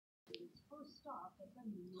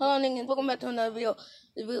Hello niggas, welcome back to another video.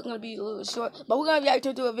 This video is gonna be a little short, but we're gonna react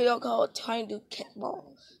to a video called Trying to Catch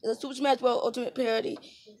Ball. It's a Super Smash Bros. Ultimate parody.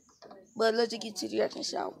 But let's just get to the reaction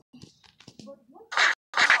shout.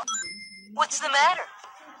 What's the matter?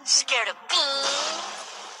 Scared of beans?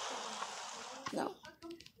 No.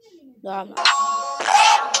 No, I'm not.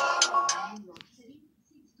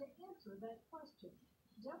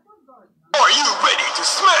 Are you ready to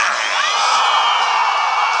smash?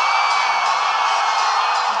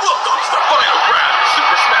 Welcome to the final round of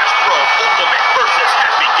Super Smash Bros. Ultimate versus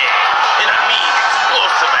Happy Game in a mean,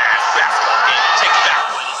 explosive ass basketball game to take back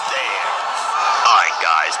what is there. Alright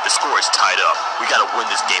guys, the score is tied up. We gotta win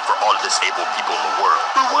this game for all the disabled people in the world.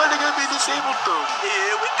 But why are they gonna be disabled though?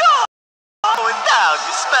 Here we go! Going down,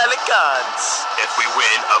 you smelly guns. If we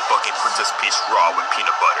win, a fucking princess piece raw with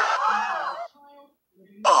peanut butter.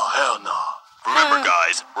 Oh hell no. Remember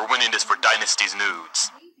guys, we're winning this for Dynasty's nudes.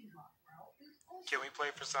 Can we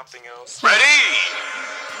play for something else? Ready!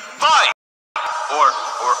 Fight! Or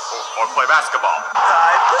play basketball.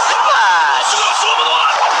 Time to smash!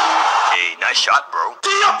 Hey, nice shot, bro.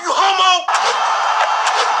 Tee up, you homo!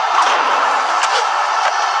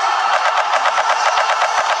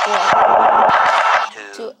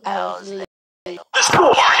 Yeah. 2 hours later. The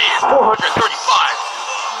score is 435.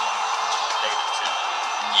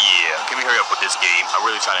 Yeah, can we hurry up with this game? I'm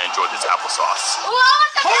really trying to enjoy this applesauce. Who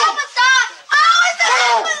owns the applesauce? Get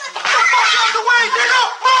the fuck out of the way, nigga!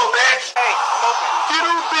 Move, bitch! Hey, I'm open. Get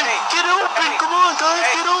open! Hey. Get open! Hey. Come on, guys,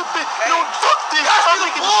 get open! Hey. No, fuck this! I'm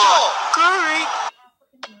making the shot! Curry!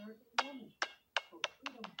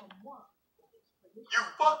 You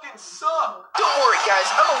fucking suck! Don't worry, guys.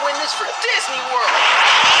 I'm gonna win this for Disney World!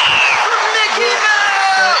 For Mickey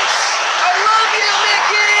Mouse! I love you,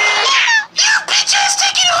 Mickey! You bitches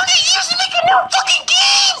taking all the years to make a new fucking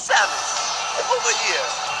game! Seven. Over here.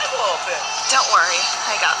 A little bit. Don't worry,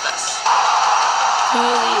 I got this.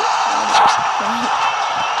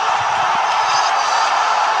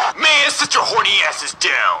 Man, sit your horny asses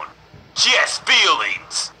down. She has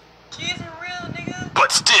feelings. She isn't real, nigga.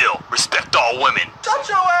 But still, respect all women. Shut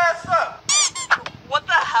your ass up! What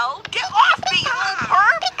the hell? Get off me, you little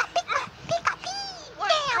perp!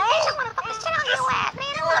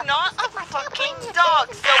 You are not a fucking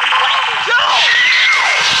dog, so let go!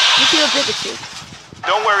 You feel Pikachu.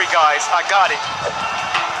 Don't worry, guys. I got it.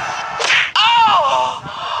 Oh!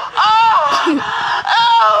 Oh!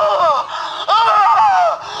 Oh!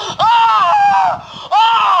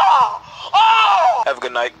 Oh! Have a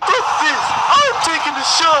good night. Fuck this! I'm taking the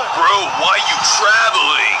shot! Bro, why you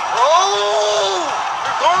traveling? Bro!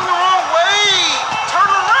 You're going the wrong way! Turn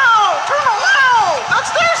around! Turn around! That's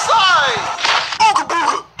their side! Booga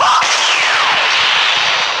booga!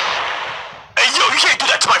 Hey, yo, you can't do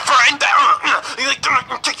that to my friend!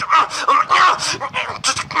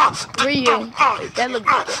 Ryu. That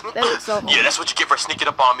looks so hard. Yeah, that's what you get for sneaking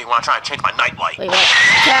up on me when I'm trying to change my nightlight. Wait, what?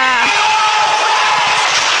 Yeah.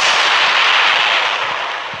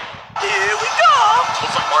 Here we go!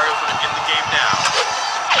 Looks like Mario's gonna end the game now.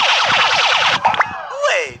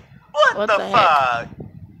 Wait, what the fuck?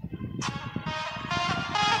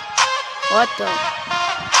 What the?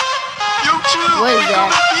 Yo, Chew! What is that?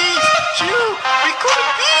 Chew! We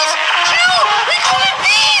couldn't bees! Chew! We couldn't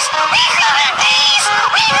bees! We couldn't bees!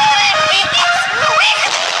 We couldn't bees!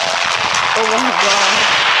 Oh my god.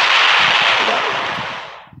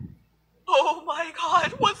 Oh my god,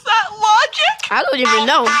 what's that logic? I don't even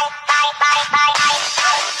know.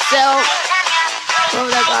 So,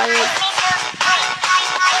 whoever that guy is.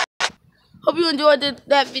 Hope you enjoyed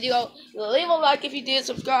that video. Leave a like if you did,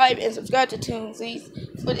 subscribe, and subscribe to Toon, please,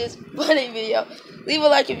 for this funny video. Leave a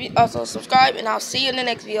like if you also subscribe, and I'll see you in the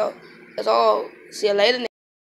next video. That's all. See you later.